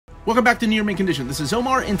Welcome back to Near Mint Condition. This is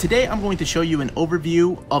Omar, and today I'm going to show you an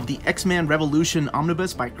overview of the X-Men Revolution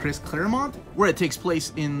Omnibus by Claremont, where it takes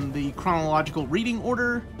place in the chronological reading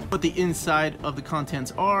order, what the inside of the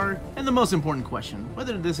contents are, and the most important question,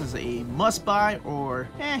 whether this is a must-buy or,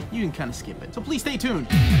 you can kind of skip it. So please stay tuned.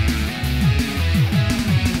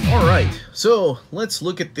 Alright, so let's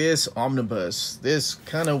look at this omnibus. This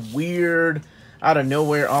kind of weird, out of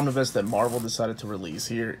nowhere omnibus that Marvel decided to release.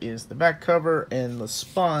 Here is the back cover and the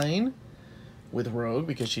spine with Rogue,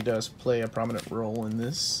 because she does play a prominent role in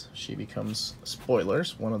this. She becomes,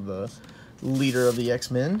 spoilers, one of the leader of the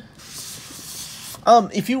X-Men.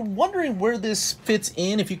 If you're wondering where this fits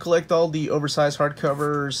in, if you collect all the oversized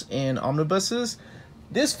hardcovers and omnibuses,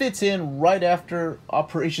 this fits in right after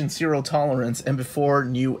Operation Zero Tolerance and before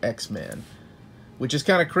New X-Men, which is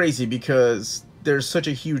kind of crazy because there's such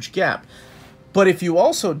a huge gap. But if you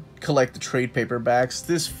also collect the trade paperbacks,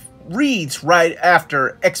 this reads right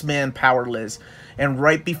after X-Men Powerless and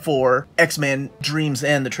right before X-Men Dreams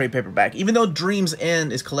End, the trade paperback. Even though Dreams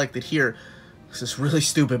End is collected here, this is really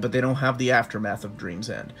stupid, but they don't have the aftermath of Dreams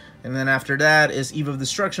End. And then after that is Eve of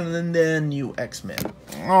Destruction, and then New X-Men.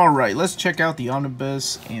 Alright, let's check out the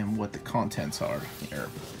omnibus and what the contents are here.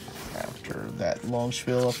 After that long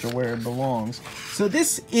spiel, after where it belongs. So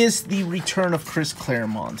this is the return of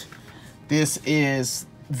Claremont. This is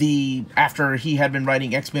after he had been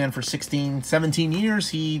writing X-Men for 17 years,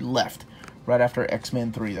 he left right after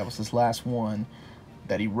X-Men 3. That was his last one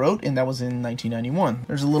that he wrote, and that was in 1991.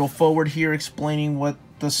 There's a little forward here explaining what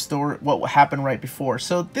happened right before.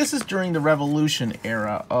 So this is during the Revolution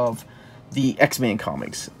era of the X-Men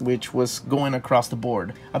comics, which was going across the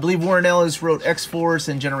board. I believe Warren Ellis wrote X-Force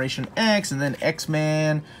and Generation X, and then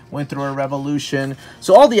X-Men went through a revolution.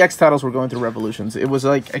 So all the X titles were going through revolutions. It was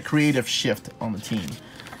like a creative shift on the team.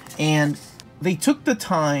 And they took the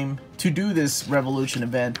time to do this revolution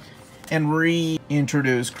event and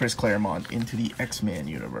reintroduce Claremont into the X-Men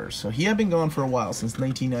universe. So he had been gone for a while, since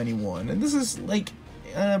 1991. And this is like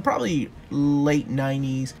probably late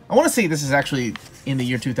 90s. I want to say this is actually in the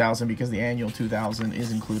year 2000 because the annual 2000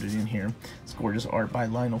 is included in here. It's gorgeous art by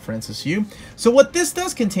Lionel Francis Yu. So what this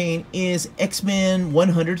does contain is X-Men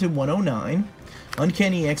 100 to 109,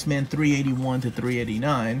 Uncanny X-Men 381 to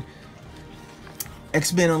 389,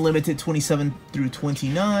 X-Men Unlimited 27 through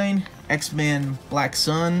 29, X-Men Black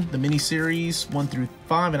Sun, the miniseries 1 through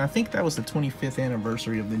 5, and I think that was the 25th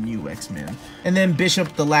anniversary of the New X-Men. And then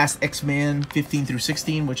Bishop, the Last X-Men 15 through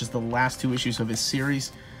 16, which is the last 2 issues of his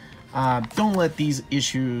series. Don't let these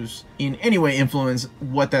issues in any way influence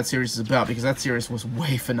what that series is about, because that series was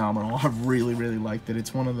way phenomenal. I really, really liked it.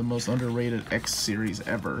 It's one of the most underrated X series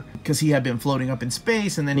ever, because he had been floating up in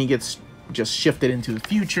space, and then he gets just shifted into the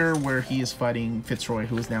future where he is fighting Fitzroy,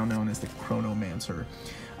 who is now known as the Chronomancer.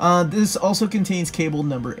 This also contains Cable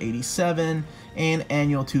number 87 and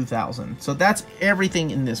Annual 2000. So that's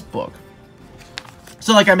everything in this book.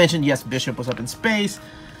 So like I mentioned, yes, Bishop was up in space,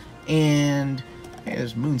 and hey,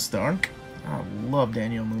 there's Moonstar. I love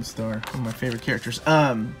Daniel Moonstar, one of my favorite characters.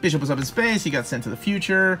 Bishop was up in space, he got sent to the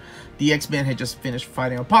future, the X-Men had just finished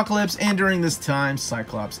fighting Apocalypse, and during this time,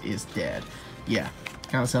 Cyclops is dead. Yeah,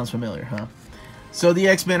 kind of sounds familiar, huh? So the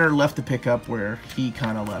X-Men are left to pick up where he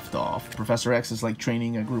kind of left off. Professor X is like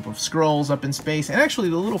training a group of Skrulls up in space, and actually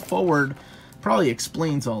the little forward probably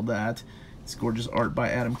explains all that. It's gorgeous art by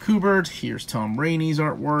Adam Kubert. Here's Tom Rainey's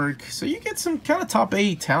artwork. So you get some kind of top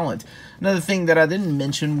A talent. Another thing that I didn't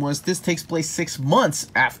mention was this takes place 6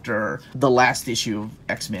 months after the last issue of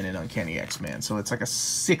X-Men and Uncanny X-Men. So it's like a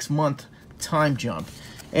 6-month time jump.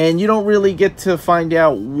 And you don't really get to find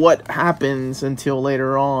out what happens until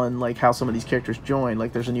later on, like how some of these characters join.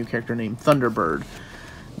 Like there's a new character named Thunderbird.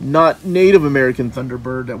 Not Native American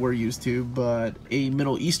Thunderbird that we're used to, but a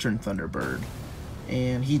Middle Eastern Thunderbird.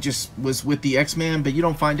 And he just was with the X-Men, but you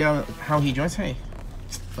don't find out how he joins. Hey,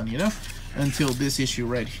 funny enough, until this issue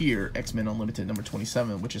right here, X-Men Unlimited number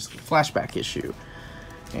 27, which is the flashback issue.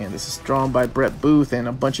 And this is drawn by Brett Booth and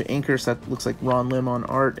a bunch of inkers that looks like Ron Lim on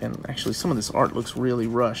art. And actually, some of this art looks really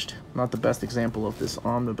rushed. Not the best example of this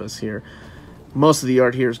omnibus here. Most of the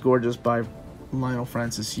art here is gorgeous by Lionel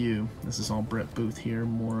Francis Yu. This is all Brett Booth here.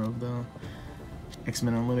 More of the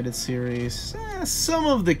X-Men Unlimited series. Some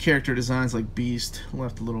of the character designs, like Beast,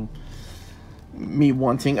 left a little me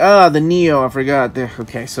wanting. The Neo, I forgot.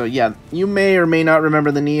 Okay, so yeah, you may or may not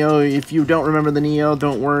remember the Neo. If you don't remember the Neo,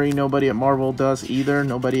 don't worry. Nobody at Marvel does either.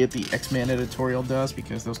 Nobody at the X-Men editorial does,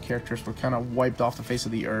 because those characters were kind of wiped off the face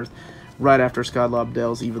of the earth right after Scott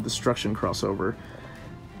Lobdell's Eve of Destruction crossover.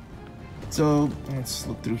 So let's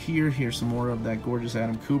look through here. Here's some more of that gorgeous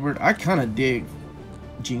Adam Kubert. I kind of dig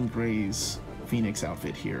Jean Grey's Phoenix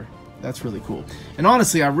outfit here. That's really cool. And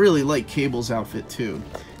honestly, I really like Cable's outfit too.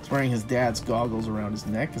 He's wearing his dad's goggles around his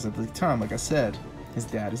neck, because at the time, like I said, his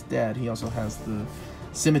dad is dead. He also has the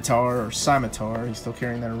scimitar or scimitar. He's still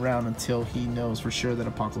carrying that around until he knows for sure that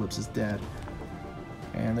Apocalypse is dead.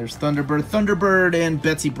 And there's Thunderbird. Thunderbird and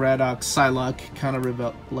Betsy Braddock, Psylocke, kind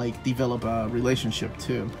of develop a relationship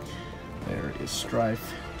too. There is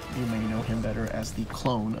Strife. You may know him better as the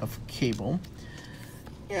clone of Cable.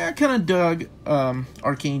 Yeah, I kind of dug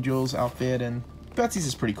Archangel's outfit, and Betsy's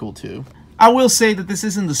is pretty cool too. I will say that this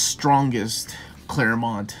isn't the strongest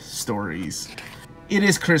Claremont stories. It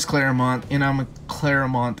is Chris Claremont, and I'm a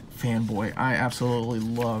Claremont fanboy. I absolutely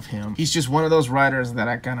love him. He's just one of those writers that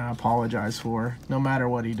I kind of apologize for, no matter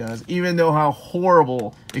what he does. Even though how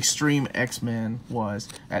horrible Extreme X-Men was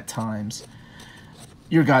at times.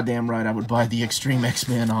 You're goddamn right, I would buy the Extreme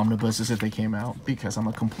X-Men omnibuses if they came out, because I'm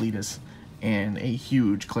a completist and a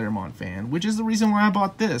huge Claremont fan, which is the reason why I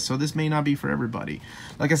bought this. So this may not be for everybody.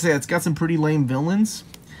 Like I said, it's got some pretty lame villains.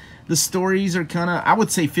 The stories are kind of, I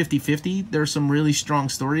would say 50-50. There are some really strong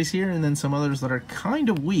stories here, and then some others that are kind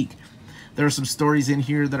of weak. There are some stories in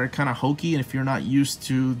here that are kind of hokey, and if you're not used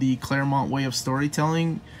to the Claremont way of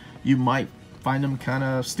storytelling, you might find them kind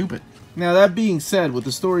of stupid. Now, that being said, with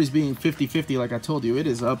the stories being 50-50, like I told you, it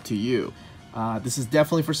is up to you. This is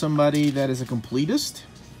definitely for somebody that is a completist,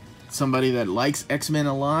 somebody that likes X-Men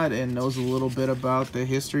a lot and knows a little bit about the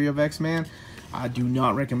history of X-Men. I do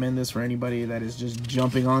not recommend this for anybody that is just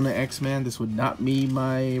jumping on the X-Men. This would not be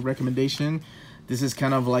my recommendation. This is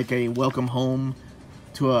kind of like a welcome home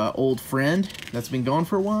to an old friend that's been gone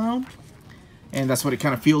for a while. And that's what it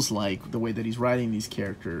kind of feels like, the way that he's writing these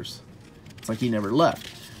characters. It's like he never left.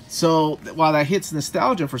 So while that hits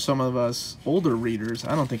nostalgia for some of us older readers,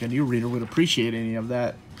 I don't think a new reader would appreciate any of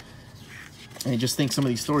that. And I just think some of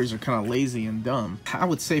these stories are kind of lazy and dumb. I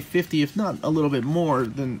would say 50, if not a little bit more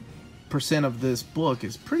than percent of this book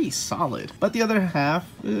is pretty solid, but the other half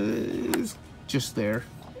is just there.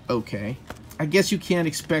 Okay, I guess you can't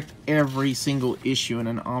expect every single issue in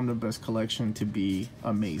an omnibus collection to be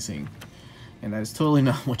amazing, and that is totally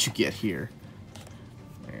not what you get here.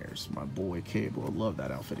 There's my boy Cable. I love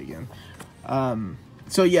that outfit again.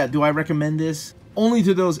 So yeah, do I recommend this? Only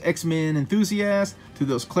to those X-Men enthusiasts, to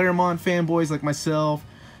those Claremont fanboys like myself,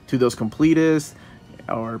 to those completists,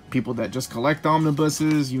 or people that just collect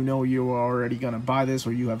omnibuses. You know you're already going to buy this,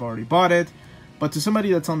 or you have already bought it. But to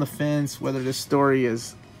somebody that's on the fence, whether this story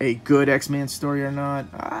is a good X-Men story or not,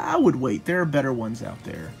 I would wait. There are better ones out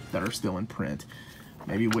there that are still in print.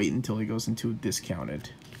 Maybe wait until it goes into discounted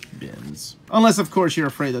bins. Unless, of course, you're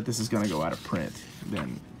afraid that this is going to go out of print.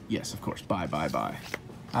 Then, yes, of course, buy.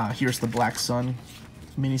 Here's the Black Sun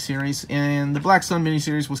miniseries. And the Black Sun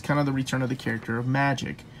miniseries was kind of the return of the character of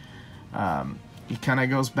Magic. It kind of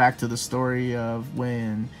goes back to the story of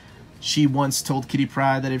when she once told Kitty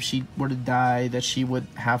Pryde that if she were to die, that she would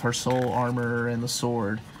have her soul armor and the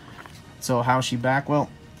sword. So how's she back? Well,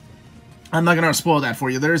 I'm not going to spoil that for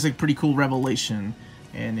you. There's a pretty cool revelation.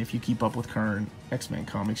 And if you keep up with current X-Men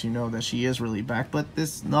comics, you know that she is really back. But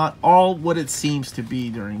this is not all what it seems to be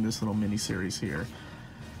during this little miniseries here.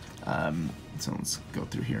 So let's go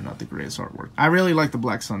through here. Not the greatest artwork. I really like the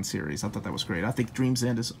Black Sun series. I thought that was great. I think Dream's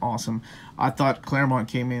End is awesome. I thought Claremont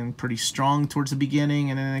came in pretty strong towards the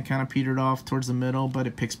beginning, and then it kind of petered off towards the middle, but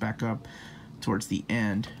it picks back up towards the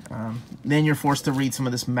end. Then you're forced to read some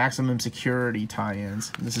of this Maximum Security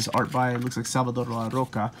tie-ins. This is art by, it looks like Salvador La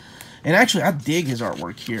Roca. And actually, I dig his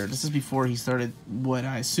artwork here. This is before he started what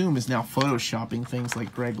I assume is now photoshopping things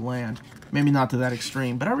like Greg Land. Maybe not to that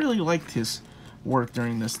extreme, but I really liked his work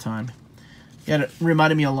during this time. Yeah, it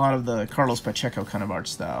reminded me a lot of the Carlos Pacheco kind of art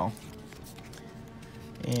style.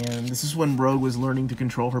 And this is when Rogue was learning to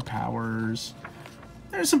control her powers.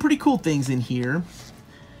 There's some pretty cool things in here.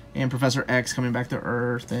 And Professor X coming back to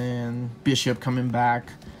Earth, and Bishop coming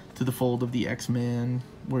back to the fold of the X-Men,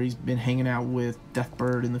 where he's been hanging out with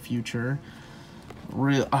Deathbird in the future.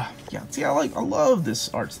 Yeah, see, I love this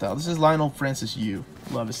art style. This is Lionel Francis Yu.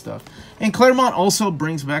 Love his stuff. And Claremont also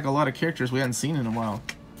brings back a lot of characters we hadn't seen in a while.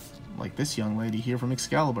 Like this young lady here from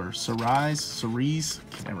Excalibur. Cerise.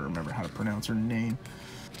 Can never remember how to pronounce her name.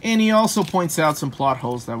 And he also points out some plot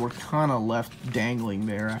holes that were kind of left dangling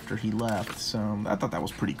there after he left. So I thought that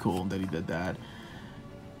was pretty cool that he did that.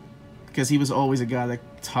 Because he was always a guy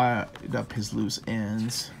that tied up his loose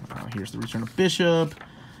ends. Here's the return of Bishop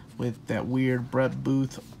with that weird Brett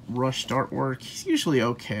Booth rushed artwork. He's usually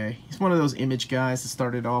okay. He's one of those Image guys that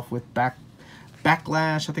started off with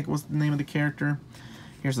Backlash, I think was the name of the character.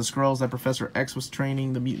 Here's the Skrulls that Professor X was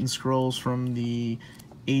training, the mutant Skrulls from the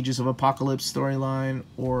Ages of Apocalypse storyline,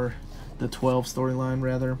 or the 12 storyline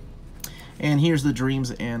rather. And here's the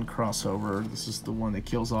Dreams End crossover. This is the one that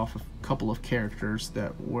kills off a couple of characters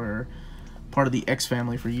that were part of the X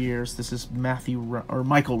family for years. This is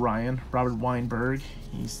Michael Ryan, Robert Weinberg.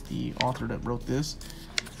 He's the author that wrote this.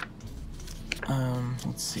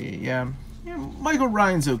 Let's see. Yeah, Michael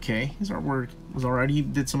Ryan's okay. His artwork was alright. He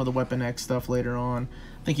did some of the Weapon X stuff later on.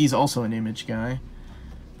 I think he's also an Image guy.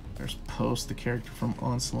 There's Post, the character from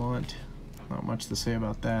Onslaught. Not much to say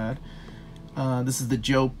about that. This is the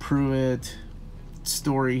Joe Pruitt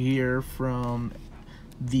story here from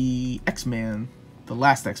the X-Men, the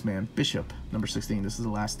last X-Men, Bishop, number 16. This is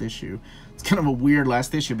the last issue. It's kind of a weird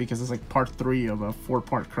last issue because it's like part 3 of a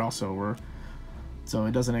 4-part crossover. So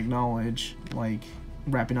it doesn't acknowledge, like,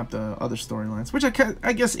 wrapping up the other storylines, which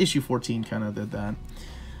I guess issue 14 kind of did that.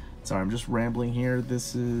 Sorry, I'm just rambling here.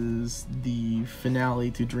 This is the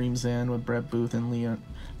finale to Dreams End with Brett Booth and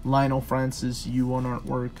Lionel Francis Yu on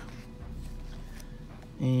artwork.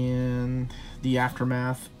 And the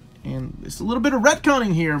aftermath. And there's a little bit of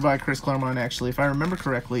retconning here by Chris Claremont, actually, if I remember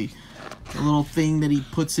correctly. A little thing that he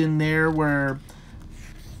puts in there where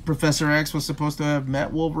Professor X was supposed to have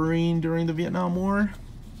met Wolverine during the Vietnam War.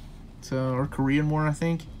 Or Korean War, I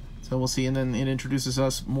think. So we'll see. And then it introduces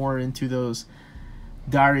us more into those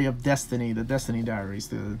Diary of Destiny, the Destiny Diaries,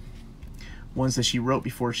 the ones that she wrote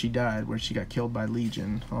before she died, where she got killed by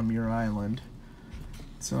Legion on Muir Island.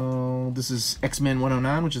 So this is X-Men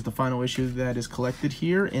 109, which is the final issue that is collected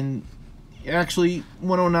here. And actually,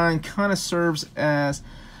 109 kind of serves as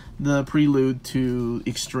the prelude to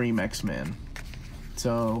Extreme X-Men.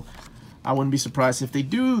 So I wouldn't be surprised if they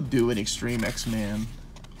do an Extreme X-Men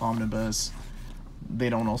omnibus. They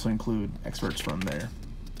don't also include experts from there.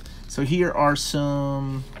 So here are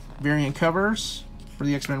some variant covers for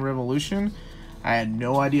the X-Men Revolution. I had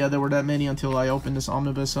no idea there were that many until I opened this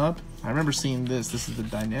omnibus up. I remember seeing this. This is the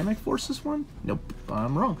Dynamic Forces one? Nope,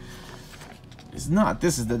 I'm wrong. It's not.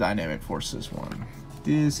 This is the Dynamic Forces one.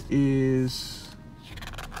 This is...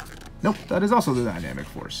 Nope, that is also the Dynamic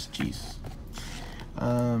Force. Jeez.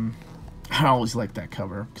 I always liked that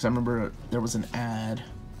cover because I remember there was an ad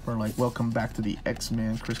for like, welcome back to the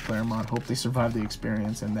X-Men, Chris Claremont, hope they survive the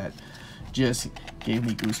experience, and that just gave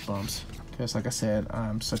me goosebumps because, like I said,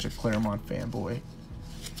 I'm such a Claremont fanboy.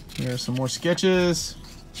 Here are some more sketches,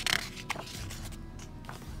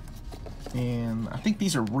 and I think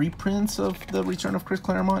these are reprints of the Return of Chris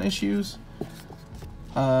Claremont issues.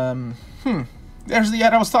 There's the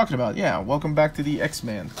ad I was talking about. Yeah, welcome back to the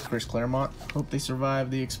X-Men, Chris Claremont, hope they survive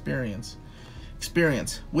the experience.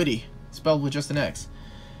 Witty, spelled with just an X.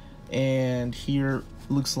 And here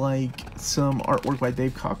looks like some artwork by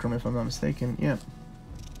Dave Cockrum, if I'm not mistaken. Yeah,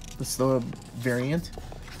 this is the variant.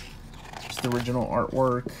 Just the original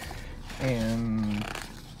artwork and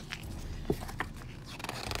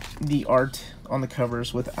the art on the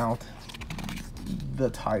covers without the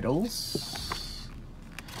titles.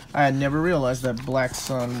 I had never realized that Black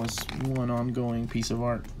Sun was one ongoing piece of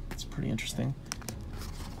art. It's pretty interesting.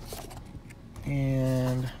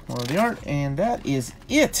 And more of the art, and that is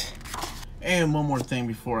it. And one more thing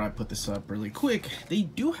before I put this up really quick. They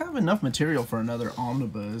do have enough material for another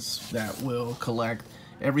omnibus that will collect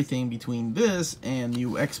everything between this and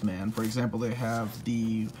New X-Men. For example, they have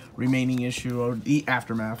the remaining issue or the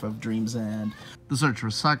aftermath of Dreams End, The Search for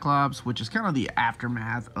Cyclops, which is kind of the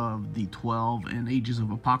aftermath of the 12 and Ages of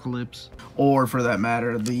Apocalypse, or for that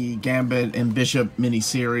matter, the Gambit and Bishop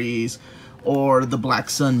miniseries, or the Black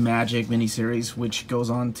Sun Magic miniseries, which goes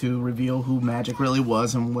on to reveal who Magic really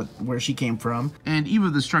was and where she came from. And Eve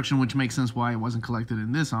of Destruction, which makes sense why it wasn't collected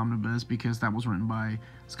in this omnibus, because that was written by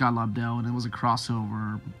Scott Lobdell, and it was a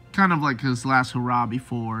crossover, kind of like his last hurrah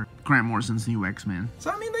before Grant Morrison's New X-Men. So,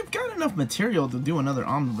 I mean, they've got enough material to do another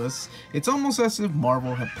omnibus. It's almost as if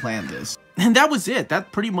Marvel had planned this. And that was it.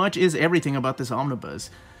 That pretty much is everything about this omnibus.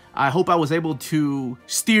 I hope I was able to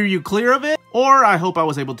steer you clear of it, or I hope I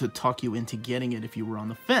was able to talk you into getting it if you were on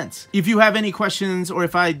the fence. If you have any questions, or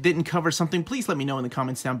if I didn't cover something, please let me know in the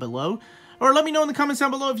comments down below. Or let me know in the comments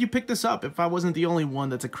down below if you picked this up, if I wasn't the only one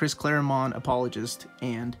that's a Chris Claremont apologist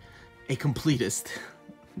and a completist.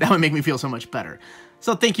 That would make me feel so much better.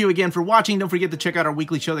 So thank you again for watching. Don't forget to check out our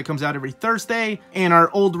weekly show that comes out every Thursday, and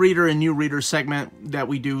our Old Reader and New Reader segment that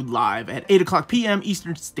we do live at 8 p.m.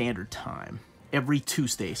 Eastern Standard Time. Every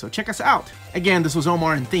Tuesday, so check us out. Again, this was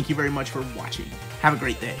Omar, and thank you very much for watching. Have a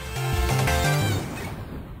great day.